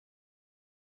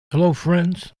Hello,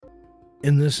 friends.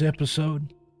 In this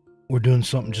episode, we're doing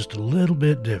something just a little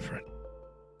bit different.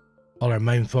 While our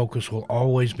main focus will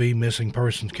always be missing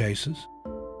persons cases,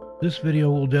 this video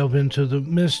will delve into the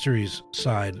mysteries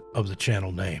side of the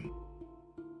channel name.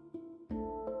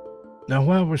 Now,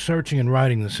 while researching and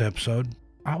writing this episode,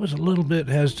 I was a little bit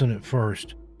hesitant at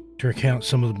first to recount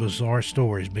some of the bizarre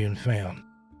stories being found.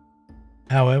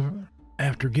 However,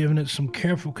 after giving it some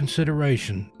careful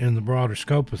consideration in the broader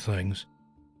scope of things,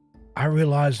 I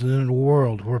realized that in a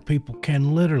world where people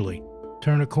can literally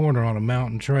turn a corner on a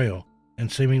mountain trail and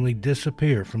seemingly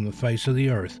disappear from the face of the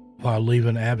earth while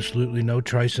leaving absolutely no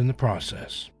trace in the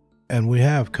process. And we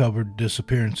have covered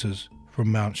disappearances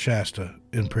from Mount Shasta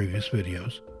in previous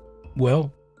videos.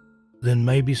 Well, then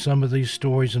maybe some of these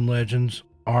stories and legends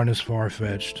aren't as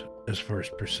far-fetched as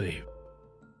first perceived.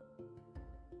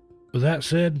 With that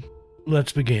said,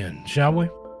 let's begin, shall we?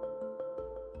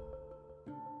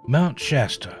 Mount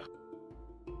Shasta.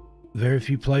 Very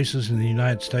few places in the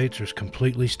United States are as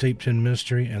completely steeped in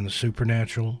mystery and the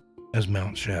supernatural as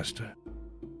Mount Shasta.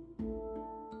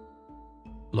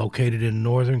 Located in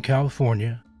Northern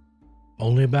California,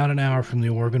 only about an hour from the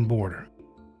Oregon border,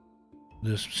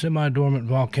 this semi-dormant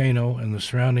volcano and the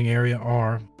surrounding area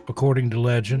are, according to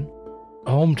legend,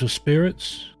 home to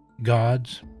spirits,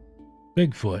 gods,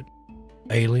 Bigfoot,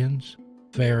 aliens,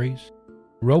 fairies,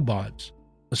 robots,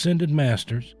 ascended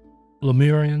masters,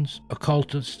 Lemurians,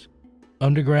 occultists,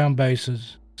 underground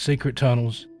bases, secret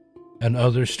tunnels, and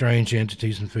other strange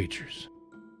entities and features.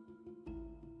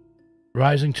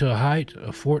 Rising to a height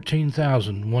of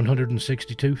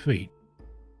 14,162 feet,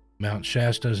 Mount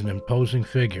Shasta is an imposing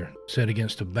figure set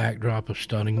against a backdrop of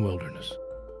stunning wilderness.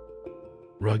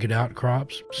 Rugged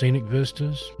outcrops, scenic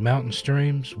vistas, mountain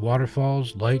streams,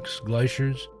 waterfalls, lakes,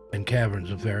 glaciers, and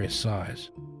caverns of various size.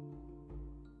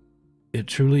 It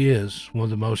truly is one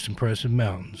of the most impressive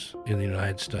mountains in the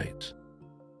United States.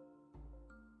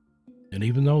 And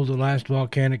even though the last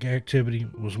volcanic activity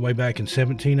was way back in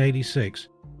 1786,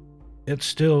 it's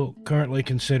still currently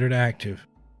considered active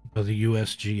by the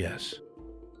USGS.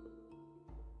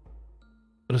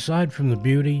 But aside from the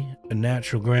beauty and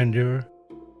natural grandeur,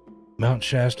 Mount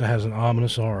Shasta has an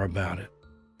ominous aura about it.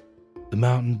 The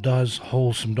mountain does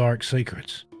hold some dark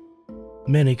secrets.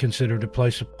 Many consider it a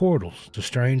place of portals to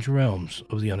strange realms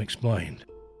of the unexplained.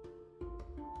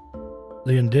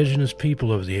 The indigenous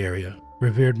people of the area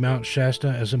revered Mount Shasta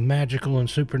as a magical and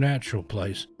supernatural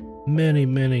place many,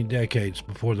 many decades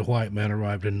before the white man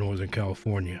arrived in Northern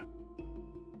California.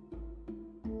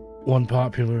 One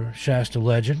popular Shasta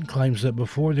legend claims that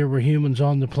before there were humans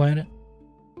on the planet,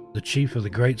 the chief of the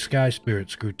great sky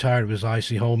spirits grew tired of his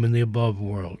icy home in the above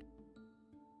world.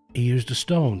 He used a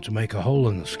stone to make a hole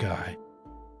in the sky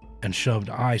and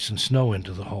shoved ice and snow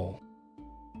into the hole.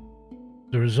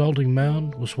 The resulting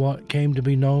mound was what came to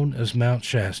be known as Mount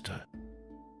Shasta.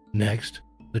 Next,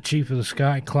 the chief of the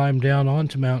sky climbed down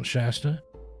onto Mount Shasta,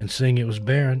 and seeing it was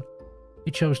barren,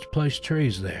 he chose to place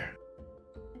trees there.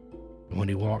 And when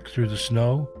he walked through the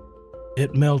snow,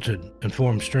 it melted and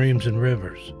formed streams and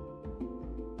rivers.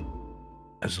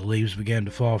 As the leaves began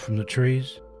to fall from the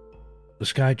trees, the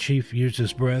sky chief used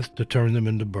his breath to turn them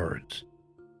into birds.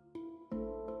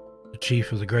 The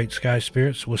chief of the great sky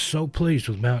spirits was so pleased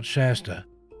with Mount Shasta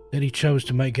that he chose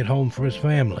to make it home for his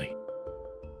family.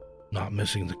 Not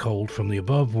missing the cold from the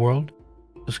above world,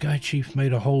 the sky chief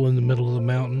made a hole in the middle of the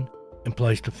mountain and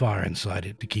placed a fire inside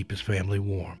it to keep his family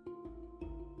warm.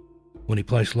 When he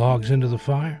placed logs into the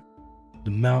fire,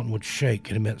 the mountain would shake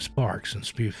and emit sparks and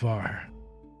spew fire.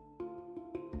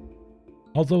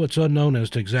 Although it's unknown as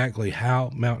to exactly how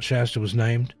Mount Shasta was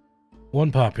named,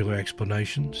 one popular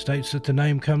explanation states that the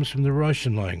name comes from the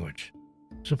Russian language.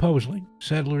 Supposedly,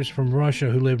 settlers from Russia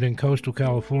who lived in coastal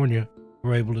California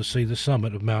were able to see the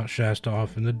summit of Mount Shasta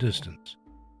off in the distance.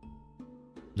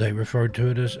 They referred to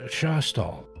it as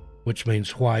Shasta, which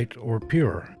means white or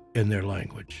pure in their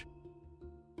language.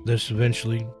 This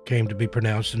eventually came to be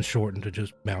pronounced and shortened to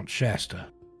just Mount Shasta.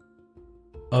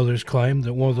 Others claim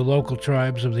that one of the local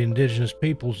tribes of the indigenous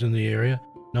peoples in the area,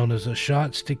 known as the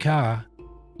Shasta,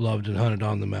 loved and hunted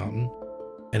on the mountain,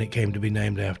 and it came to be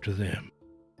named after them.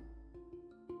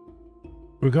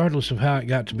 Regardless of how it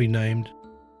got to be named,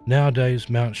 nowadays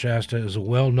Mount Shasta is a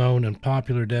well-known and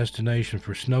popular destination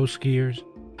for snow skiers,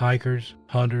 hikers,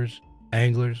 hunters,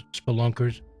 anglers,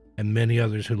 spelunkers, and many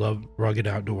others who love rugged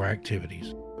outdoor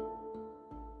activities.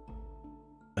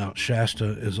 Mount Shasta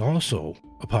is also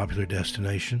a popular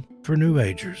destination for New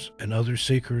Agers and other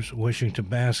seekers wishing to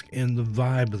bask in the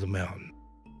vibe of the mountain.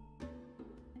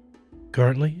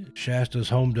 Currently, Shasta is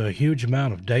home to a huge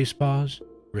amount of day spas,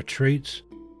 retreats,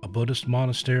 a Buddhist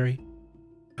monastery,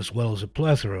 as well as a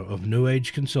plethora of New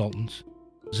Age consultants,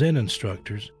 Zen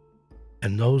instructors,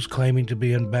 and those claiming to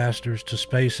be ambassadors to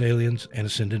space aliens and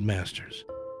ascended masters.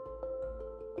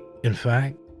 In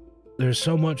fact, there's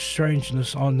so much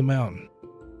strangeness on the mountain,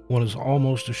 one is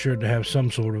almost assured to have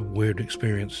some sort of weird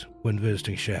experience when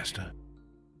visiting Shasta.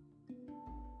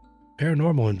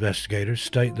 Paranormal investigators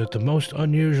state that the most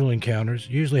unusual encounters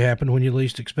usually happen when you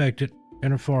least expect it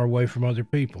and are far away from other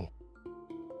people.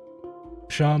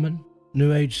 Shaman,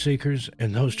 New Age seekers,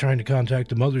 and those trying to contact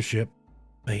the mothership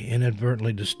may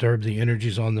inadvertently disturb the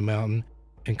energies on the mountain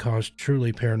and cause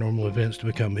truly paranormal events to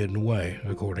become hidden away,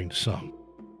 according to some.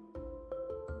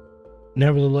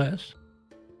 Nevertheless,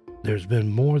 there's been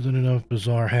more than enough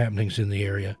bizarre happenings in the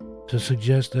area to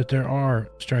suggest that there are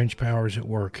strange powers at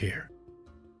work here.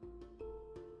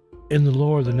 In the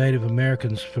lore of the Native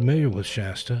Americans familiar with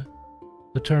Shasta,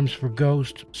 the terms for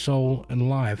ghost, soul, and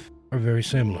life are very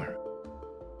similar.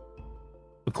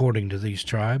 According to these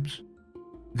tribes,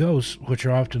 ghosts, which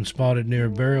are often spotted near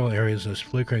burial areas as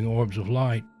flickering orbs of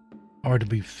light, are to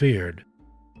be feared,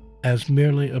 as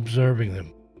merely observing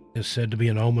them is said to be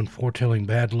an omen foretelling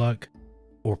bad luck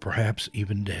or perhaps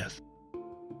even death.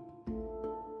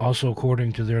 Also,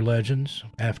 according to their legends,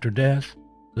 after death,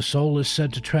 the soul is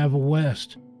said to travel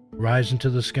west, rise into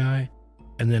the sky,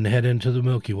 and then head into the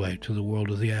Milky Way to the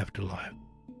world of the afterlife.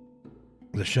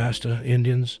 The Shasta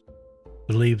Indians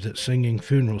believe that singing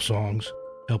funeral songs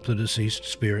help the deceased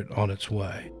spirit on its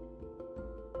way.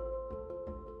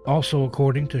 Also,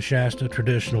 according to Shasta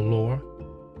traditional lore,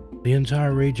 the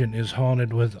entire region is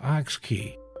haunted with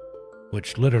Akski,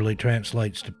 which literally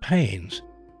translates to pains.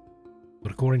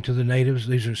 But according to the natives,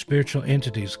 these are spiritual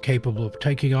entities capable of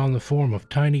taking on the form of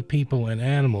tiny people and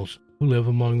animals who live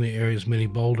among the area's many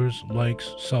boulders,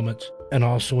 lakes, summits, and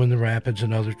also in the rapids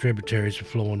and other tributaries of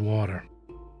flowing water.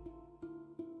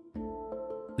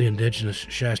 The indigenous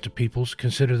Shasta peoples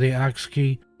consider the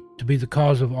Akski to be the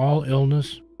cause of all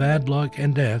illness, bad luck,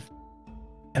 and death,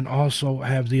 and also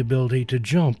have the ability to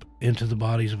jump into the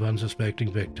bodies of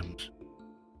unsuspecting victims.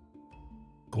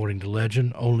 According to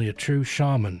legend, only a true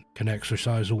shaman can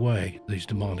exorcise away these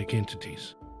demonic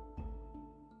entities.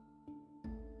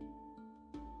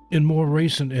 In more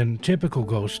recent and typical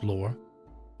ghost lore,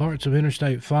 parts of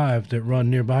Interstate 5 that run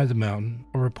nearby the mountain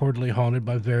are reportedly haunted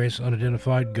by various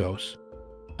unidentified ghosts,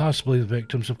 possibly the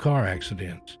victims of car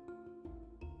accidents.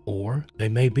 Or they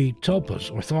may be tulpas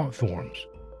or thought forms,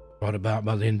 brought about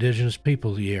by the indigenous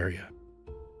people of the area.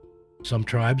 Some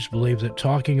tribes believe that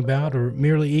talking about or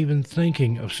merely even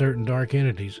thinking of certain dark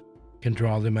entities can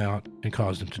draw them out and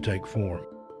cause them to take form.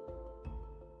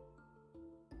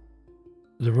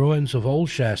 The ruins of Old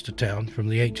Shasta Town from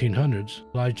the 1800s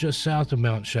lie just south of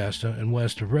Mount Shasta and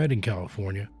west of Redding,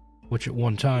 California, which at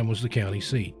one time was the county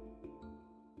seat.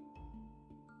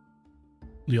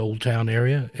 The Old Town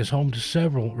area is home to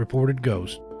several reported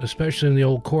ghosts, especially in the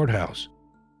old courthouse,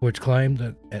 which claim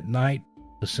that at night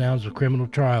the sounds of criminal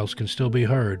trials can still be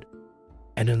heard,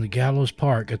 and in the Gallows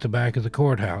Park at the back of the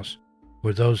courthouse,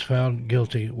 where those found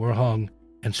guilty were hung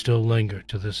and still linger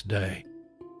to this day.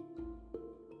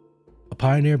 A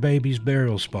Pioneer Babies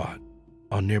burial spot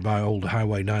on nearby old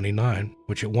Highway 99,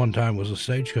 which at one time was a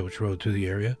stagecoach road through the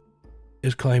area,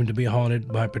 is claimed to be haunted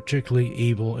by a particularly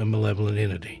evil and malevolent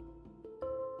entity.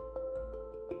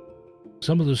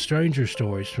 Some of the stranger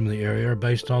stories from the area are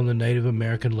based on the Native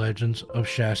American legends of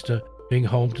Shasta being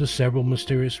home to several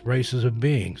mysterious races of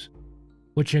beings,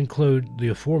 which include the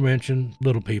aforementioned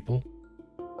little people,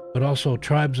 but also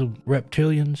tribes of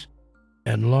reptilians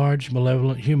and large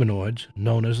malevolent humanoids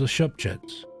known as the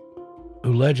Shupchets,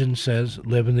 who legend says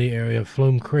live in the area of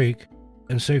Flume Creek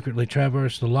and secretly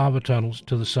traverse the lava tunnels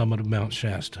to the summit of Mount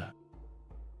Shasta.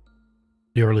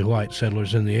 The early white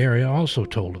settlers in the area also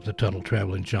told of the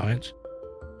tunnel-traveling giants,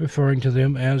 referring to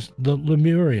them as the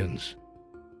Lemurians.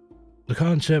 The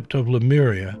concept of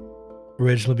Lemuria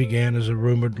originally began as a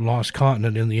rumored lost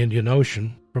continent in the Indian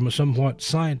Ocean from a somewhat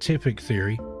scientific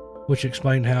theory which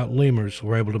explained how lemurs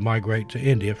were able to migrate to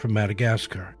India from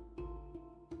Madagascar.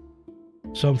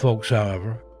 Some folks,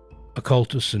 however,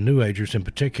 occultists and New Agers in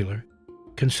particular,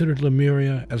 considered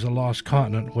Lemuria as a lost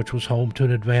continent which was home to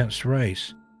an advanced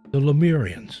race, the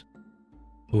Lemurians,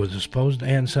 who were the supposed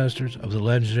ancestors of the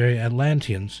legendary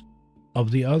Atlanteans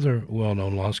of the other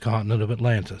well-known lost continent of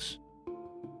Atlantis.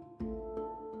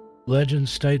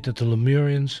 Legends state that the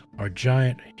Lemurians are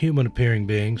giant, human-appearing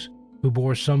beings who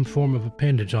bore some form of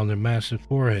appendage on their massive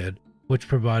forehead, which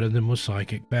provided them with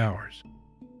psychic powers.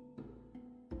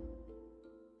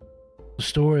 The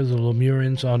story of the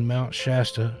Lemurians on Mount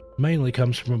Shasta mainly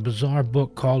comes from a bizarre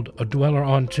book called A Dweller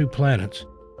on Two Planets,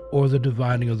 or The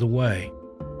Dividing of the Way,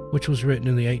 which was written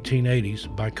in the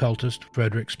 1880s by cultist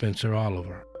Frederick Spencer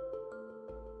Oliver.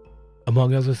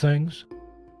 Among other things,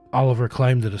 Oliver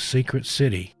claimed that a secret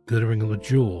city glittering with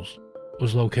jewels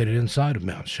was located inside of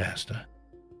Mount Shasta,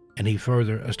 and he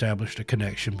further established a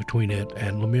connection between it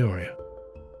and Lemuria.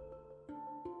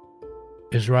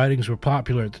 His writings were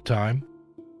popular at the time,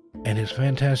 and his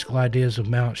fantastical ideas of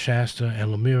Mount Shasta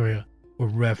and Lemuria were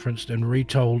referenced and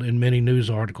retold in many news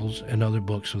articles and other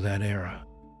books of that era.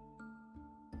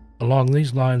 Along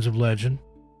these lines of legend,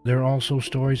 there are also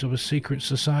stories of a secret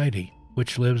society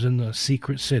which lives in the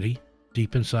secret city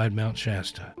deep inside Mount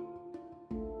Shasta.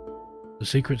 The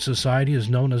secret society is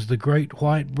known as the Great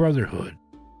White Brotherhood.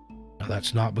 Now,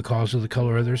 that's not because of the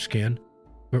color of their skin,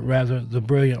 but rather the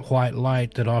brilliant white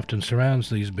light that often surrounds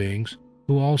these beings,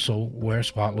 who also wear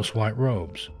spotless white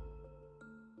robes.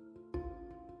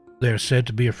 They are said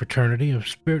to be a fraternity of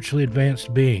spiritually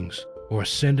advanced beings, or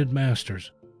ascended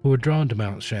masters, who are drawn to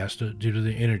Mount Shasta due to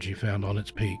the energy found on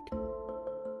its peak.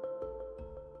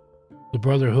 The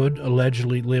Brotherhood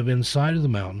allegedly live inside of the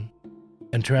mountain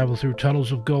and travel through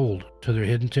tunnels of gold to their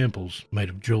hidden temples made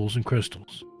of jewels and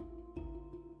crystals.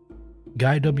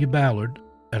 Guy W. Ballard,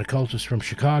 an occultist from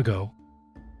Chicago,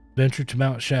 ventured to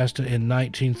Mount Shasta in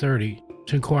 1930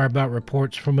 to inquire about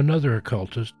reports from another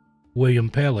occultist, William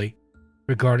Paley,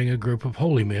 regarding a group of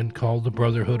holy men called the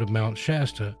Brotherhood of Mount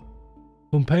Shasta,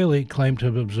 whom Paley claimed to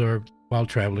have observed while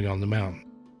traveling on the mountain.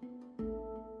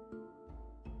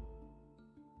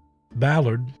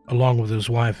 Ballard, along with his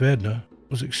wife Edna,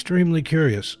 was extremely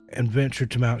curious and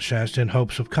ventured to Mount Shasta in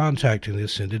hopes of contacting the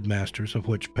ascended masters of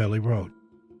which Paley wrote.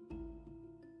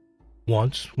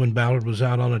 Once, when Ballard was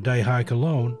out on a day hike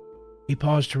alone, he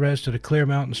paused to rest at a clear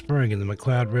mountain spring in the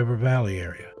McCloud River Valley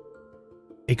area.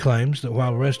 He claims that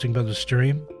while resting by the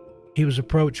stream, he was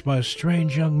approached by a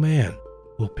strange young man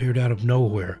who appeared out of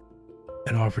nowhere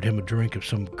and offered him a drink of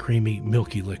some creamy,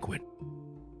 milky liquid.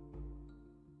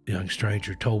 The young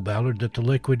stranger told Ballard that the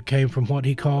liquid came from what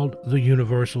he called the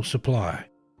universal supply.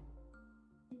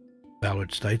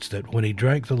 Ballard states that when he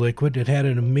drank the liquid, it had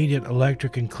an immediate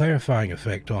electric and clarifying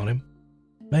effect on him,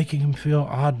 making him feel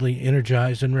oddly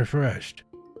energized and refreshed.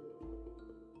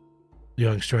 The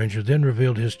young stranger then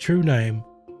revealed his true name,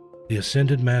 the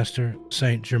Ascended Master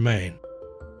Saint Germain,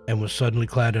 and was suddenly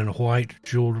clad in a white,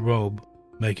 jeweled robe,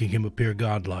 making him appear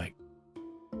godlike.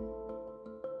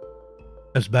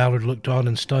 As Ballard looked on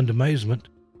in stunned amazement,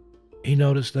 he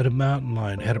noticed that a mountain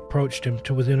lion had approached him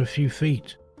to within a few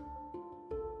feet.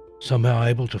 Somehow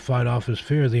able to fight off his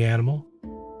fear of the animal,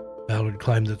 Ballard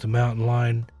claimed that the mountain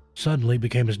lion suddenly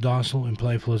became as docile and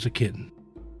playful as a kitten.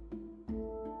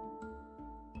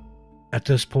 At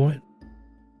this point,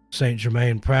 Saint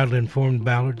Germain proudly informed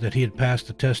Ballard that he had passed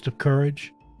the test of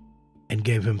courage and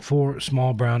gave him 4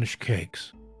 small brownish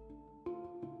cakes.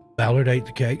 Ballard ate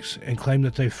the cakes and claimed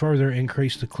that they further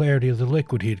increased the clarity of the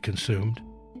liquid he had consumed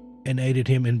and aided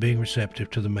him in being receptive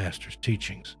to the master's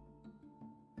teachings.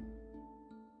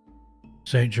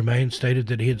 Saint Germain stated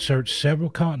that he had searched several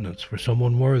continents for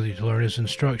someone worthy to learn his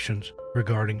instructions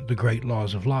regarding the great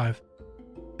laws of life,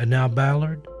 and now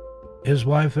Ballard, his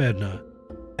wife Edna,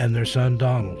 and their son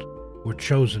Donald were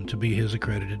chosen to be his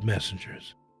accredited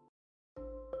messengers.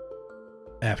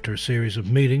 After a series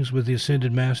of meetings with the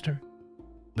Ascended Master,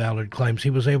 Ballard claims he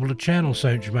was able to channel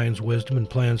Saint Germain's wisdom and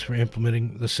plans for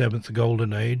implementing the 7th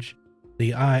Golden Age,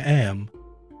 the I Am,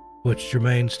 which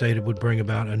Germain stated would bring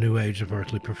about a new age of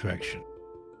earthly perfection.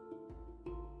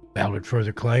 Ballard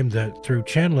further claimed that through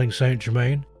channeling Saint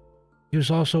Germain, he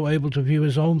was also able to view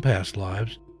his own past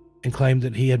lives and claimed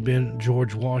that he had been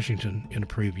George Washington in a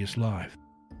previous life.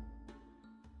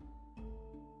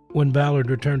 When Ballard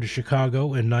returned to Chicago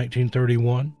in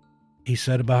 1931, he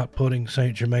set about putting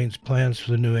Saint Germain's plans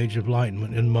for the New Age of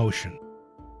Enlightenment in motion.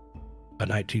 By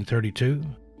 1932,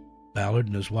 Ballard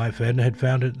and his wife Edna had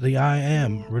founded the I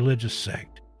Am religious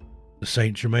sect, the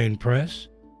Saint Germain Press,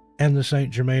 and the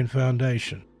Saint Germain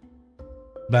Foundation.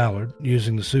 Ballard,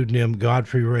 using the pseudonym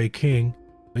Godfrey Ray King,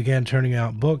 began turning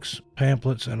out books,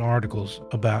 pamphlets, and articles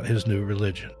about his new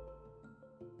religion.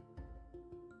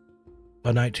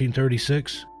 By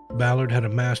 1936, Ballard had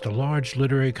amassed a large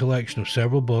literary collection of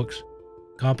several books,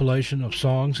 compilation of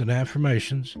songs and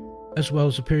affirmations, as well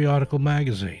as a periodical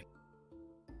magazine.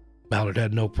 Ballard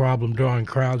had no problem drawing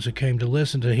crowds that came to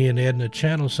listen to he and Edna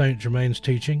channel Saint Germain's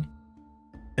teaching,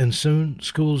 and soon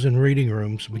schools and reading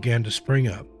rooms began to spring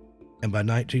up, and by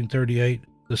 1938,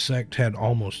 the sect had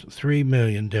almost 3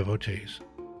 million devotees.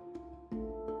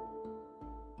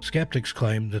 Skeptics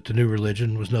claimed that the new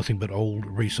religion was nothing but old,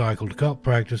 recycled cult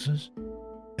practices,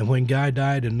 and when Guy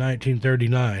died in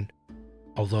 1939,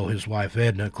 although his wife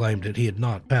Edna claimed that he had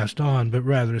not passed on but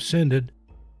rather ascended,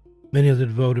 Many of the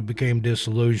devoted became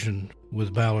disillusioned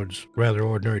with Ballard's rather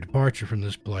ordinary departure from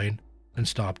this plane and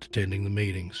stopped attending the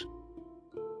meetings.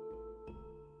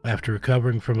 After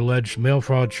recovering from alleged mail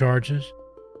fraud charges,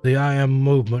 the I Am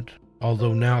movement,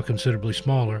 although now considerably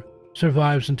smaller,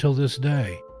 survives until this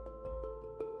day.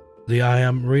 The I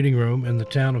Am Reading Room in the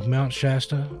town of Mount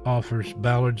Shasta offers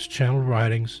Ballard's channeled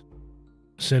writings,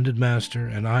 Ascended Master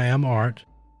and I Am art,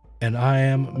 and I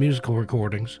Am musical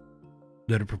recordings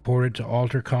that are purported to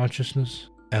alter consciousness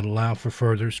and allow for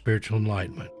further spiritual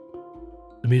enlightenment.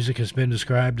 The music has been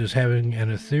described as having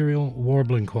an ethereal,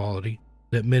 warbling quality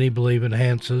that many believe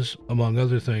enhances, among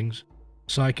other things,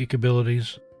 psychic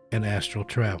abilities and astral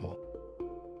travel.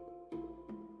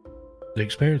 The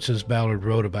experiences Ballard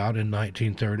wrote about in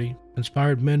 1930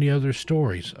 inspired many other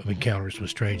stories of encounters with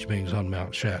strange beings on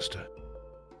Mount Shasta.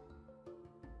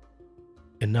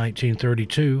 In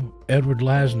 1932, Edward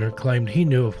Lasner claimed he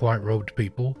knew of white-robed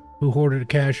people who hoarded a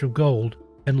cache of gold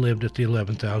and lived at the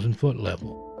 11,000-foot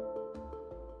level.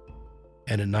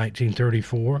 And in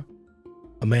 1934,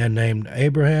 a man named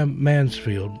Abraham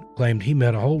Mansfield claimed he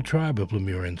met a whole tribe of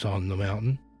Lemurians on the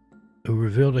mountain who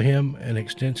revealed to him an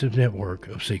extensive network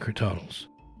of secret tunnels.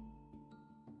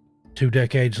 2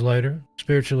 decades later,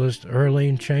 spiritualist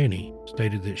Earlene Cheney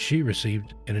stated that she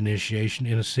received an initiation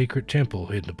in a secret temple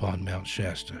hidden upon Mount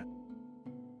Shasta.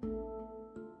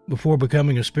 Before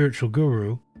becoming a spiritual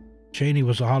guru, Cheney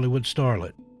was a Hollywood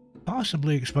starlet,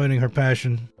 possibly explaining her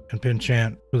passion and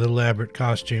penchant for the elaborate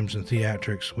costumes and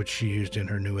theatrics which she used in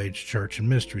her New Age church and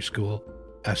mystery school,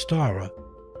 Astara,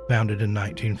 founded in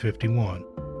 1951.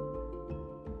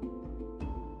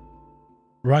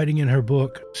 Writing in her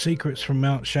book, Secrets from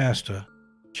Mount Shasta,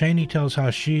 Cheney tells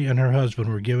how she and her husband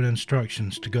were given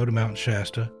instructions to go to Mount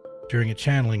Shasta during a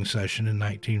channeling session in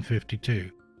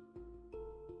 1952.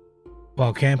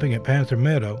 While camping at Panther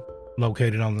Meadow,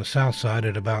 located on the south side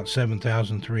at about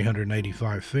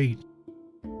 7,385 feet,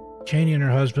 Cheney and her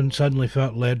husband suddenly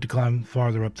felt led to climb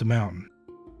farther up the mountain.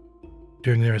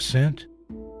 During their ascent,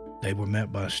 they were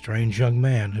met by a strange young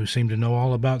man who seemed to know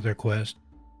all about their quest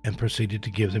and proceeded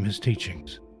to give them his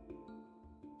teachings.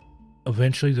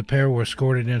 Eventually, the pair were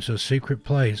escorted into a secret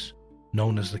place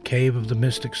known as the Cave of the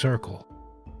Mystic Circle.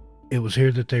 It was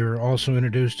here that they were also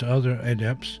introduced to other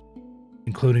adepts,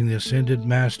 including the Ascended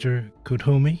Master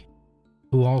Kudhumi,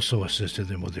 who also assisted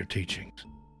them with their teachings.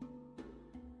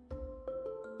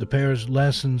 The pair's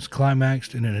lessons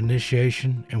climaxed in an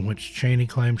initiation in which Cheney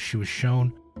claimed she was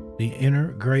shown the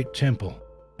inner Great Temple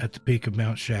at the peak of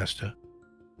Mount Shasta,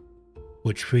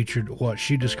 which featured what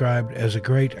she described as a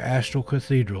great astral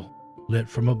cathedral lit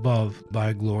from above by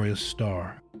a glorious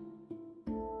star.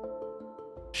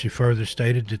 She further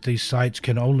stated that these sights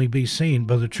can only be seen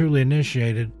by the truly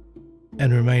initiated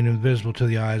and remain invisible to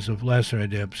the eyes of lesser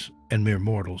adepts and mere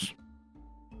mortals.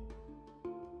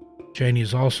 Cheney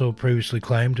has also previously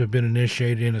claimed to have been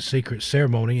initiated in a secret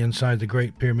ceremony inside the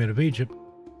Great Pyramid of Egypt,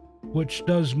 which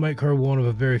does make her one of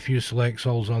a very few select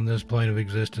souls on this plane of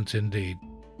existence indeed.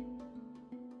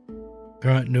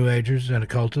 Current New Agers and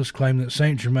occultists claim that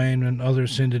Saint Germain and other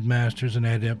ascended masters and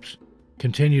adepts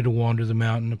continue to wander the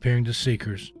mountain appearing to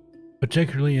seekers,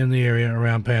 particularly in the area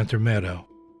around Panther Meadow.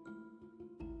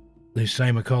 These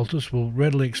same occultists will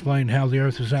readily explain how the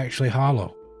earth is actually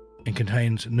hollow and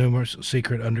contains numerous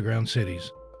secret underground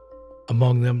cities,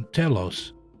 among them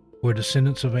Telos, where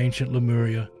descendants of ancient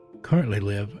Lemuria currently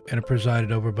live and are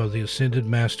presided over by the Ascended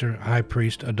Master High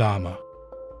Priest Adama.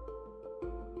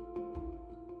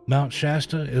 Mount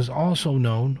Shasta is also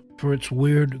known for its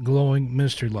weird glowing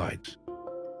mystery lights.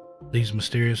 These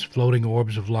mysterious floating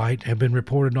orbs of light have been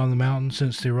reported on the mountain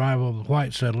since the arrival of the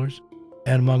white settlers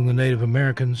and among the Native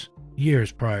Americans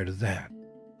years prior to that.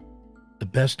 The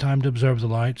best time to observe the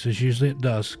lights is usually at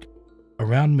dusk,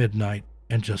 around midnight,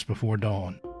 and just before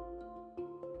dawn.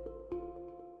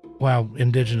 While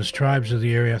indigenous tribes of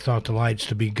the area thought the lights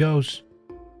to be ghosts,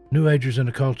 New Agers and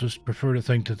occultists prefer to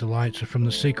think that the lights are from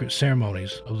the secret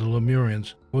ceremonies of the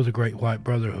Lemurians or the Great White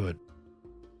Brotherhood.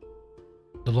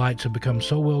 The lights have become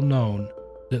so well known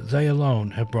that they alone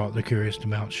have brought the curious to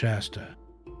Mount Shasta.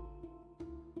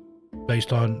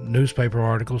 Based on newspaper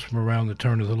articles from around the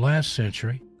turn of the last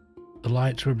century, the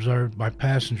lights were observed by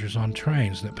passengers on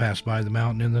trains that passed by the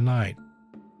mountain in the night.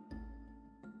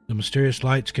 The mysterious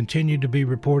lights continue to be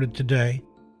reported today,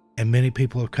 and many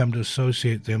people have come to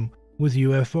associate them with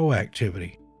UFO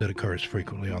activity that occurs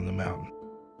frequently on the mountain.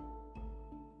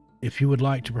 If you would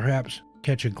like to perhaps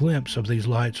catch a glimpse of these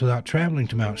lights without traveling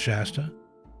to Mount Shasta,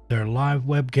 there are live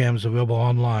webcams available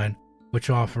online which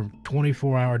offer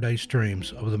 24-hour day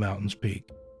streams of the mountain's peak.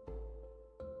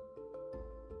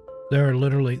 There are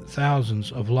literally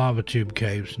thousands of lava tube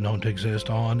caves known to exist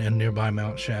on and nearby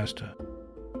Mount Shasta.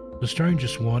 The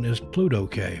strangest one is Pluto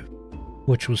Cave,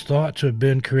 which was thought to have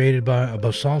been created by a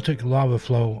basaltic lava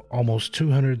flow almost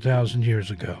 200,000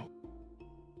 years ago.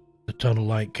 The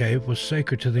tunnel-like cave was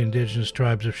sacred to the indigenous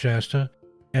tribes of Shasta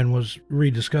and was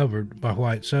rediscovered by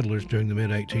white settlers during the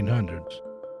mid-1800s.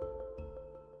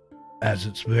 As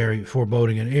it's very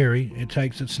foreboding and eerie, it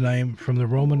takes its name from the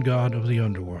Roman god of the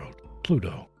underworld,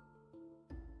 Pluto.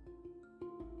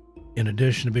 In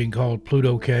addition to being called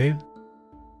Pluto Cave,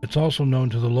 it's also known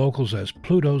to the locals as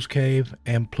Pluto's Cave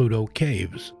and Pluto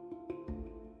Caves.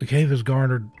 The cave has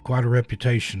garnered quite a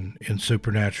reputation in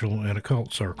supernatural and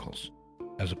occult circles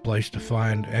as a place to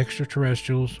find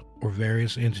extraterrestrials or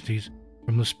various entities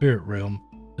from the spirit realm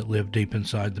that live deep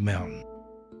inside the mountain.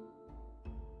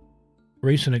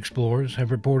 Recent explorers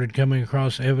have reported coming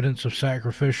across evidence of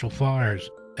sacrificial fires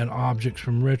and objects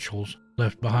from rituals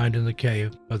left behind in the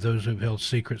cave by those who've held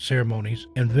secret ceremonies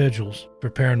and vigils for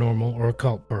paranormal or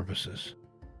occult purposes.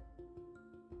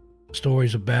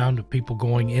 Stories abound of people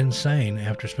going insane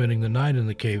after spending the night in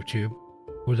the cave tube,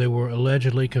 where they were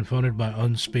allegedly confronted by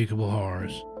unspeakable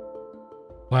horrors.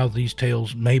 While these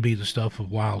tales may be the stuff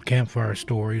of wild campfire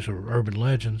stories or urban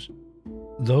legends,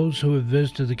 those who have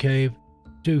visited the cave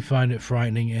do find it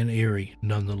frightening and eerie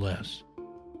nonetheless.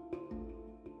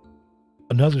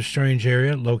 Another strange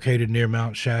area located near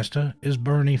Mount Shasta is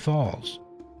Burney Falls,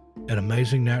 an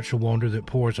amazing natural wonder that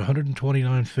pours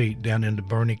 129 feet down into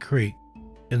Burney Creek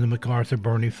in the MacArthur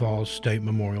Burney Falls State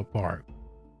Memorial Park.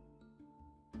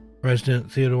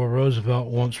 President Theodore Roosevelt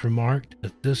once remarked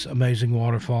that this amazing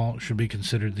waterfall should be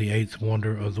considered the eighth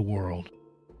wonder of the world.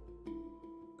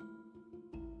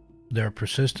 There are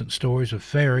persistent stories of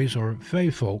fairies or fae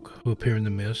folk who appear in the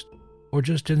mist, or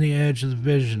just in the edge of the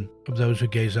vision of those who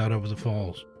gaze out over the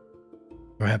falls.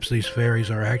 Perhaps these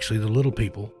fairies are actually the little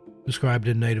people described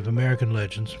in Native American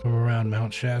legends from around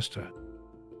Mount Shasta.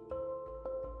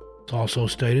 It's also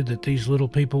stated that these little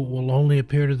people will only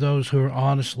appear to those who are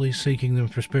honestly seeking them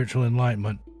for spiritual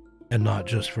enlightenment and not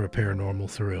just for a paranormal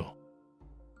thrill.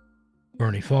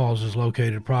 Burney Falls is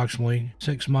located approximately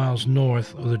 6 miles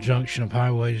north of the junction of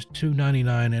Highways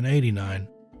 299 and 89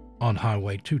 on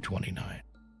Highway 229.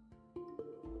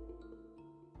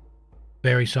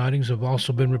 Fairy sightings have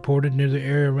also been reported near the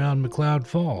area around McCloud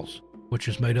Falls, which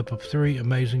is made up of 3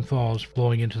 amazing falls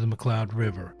flowing into the McCloud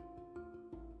River.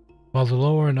 While the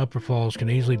lower and upper falls can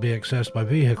easily be accessed by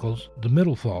vehicles, the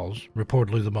middle falls,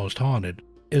 reportedly the most haunted,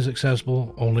 is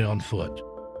accessible only on foot.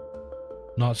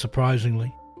 Not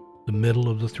surprisingly, the middle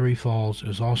of the 3 falls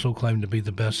is also claimed to be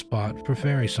the best spot for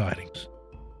fairy sightings.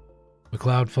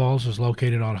 McCloud Falls is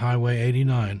located on Highway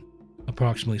 89,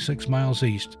 approximately 6 miles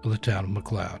east of the town of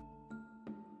McCloud.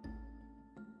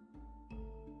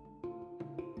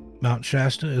 Mount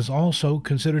Shasta is also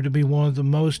considered to be one of the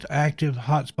most active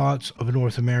hotspots of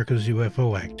North America's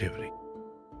UFO activity.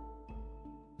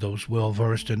 Those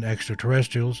well-versed in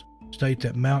extraterrestrials state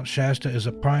that Mount Shasta is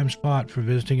a prime spot for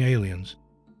visiting aliens,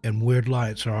 and weird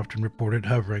lights are often reported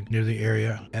hovering near the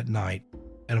area at night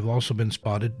and have also been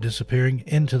spotted disappearing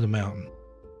into the mountain.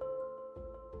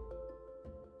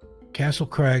 Castle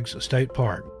Crags State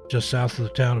Park, just south of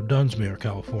the town of Dunsmuir,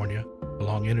 California,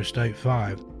 along Interstate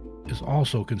 5, is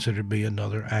also considered to be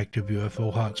another active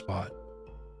UFO hotspot.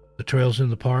 The trails in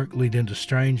the park lead into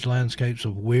strange landscapes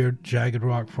of weird, jagged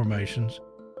rock formations,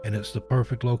 and it's the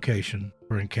perfect location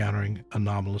for encountering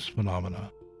anomalous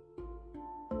phenomena.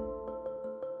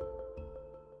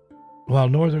 While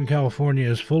Northern California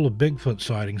is full of Bigfoot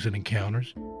sightings and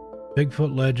encounters,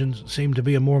 Bigfoot legends seem to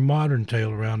be a more modern tale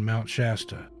around Mount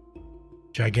Shasta.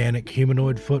 Gigantic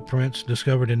humanoid footprints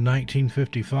discovered in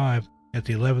 1955 at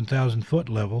the 11,000-foot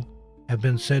level have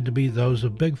been said to be those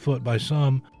of Bigfoot by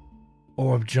some,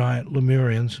 or of giant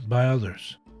Lemurians by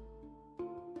others.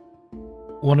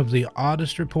 One of the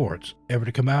oddest reports ever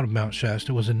to come out of Mount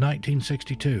Shasta was in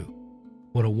 1962,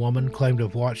 when a woman claimed to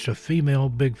have watched a female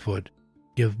Bigfoot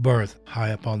give birth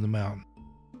high up on the mountain.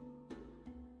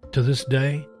 To this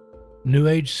day, New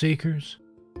Age seekers,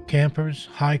 campers,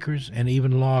 hikers, and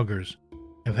even loggers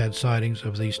have had sightings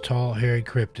of these tall, hairy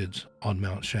cryptids on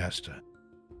Mount Shasta.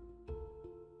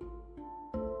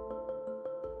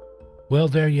 Well,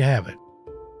 there you have it.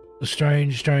 The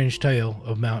strange, strange tale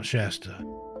of Mount Shasta.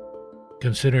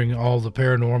 Considering all the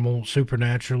paranormal,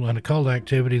 supernatural, and occult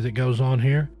activity that goes on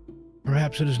here,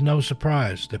 perhaps it is no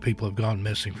surprise that people have gone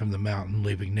missing from the mountain,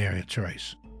 leaving nary a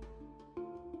trace.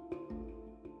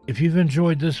 If you've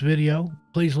enjoyed this video,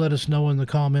 please let us know in the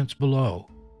comments below.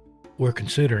 We're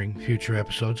considering future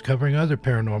episodes covering other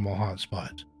paranormal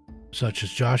hotspots, such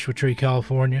as Joshua Tree,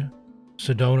 California,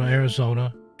 Sedona,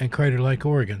 Arizona, and Crater Lake,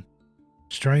 Oregon,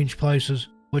 strange places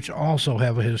which also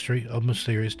have a history of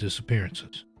mysterious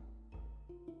disappearances.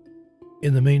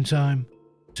 In the meantime,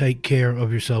 take care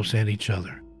of yourselves and each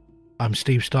other. I'm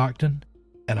Steve Stockton,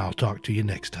 and I'll talk to you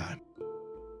next time.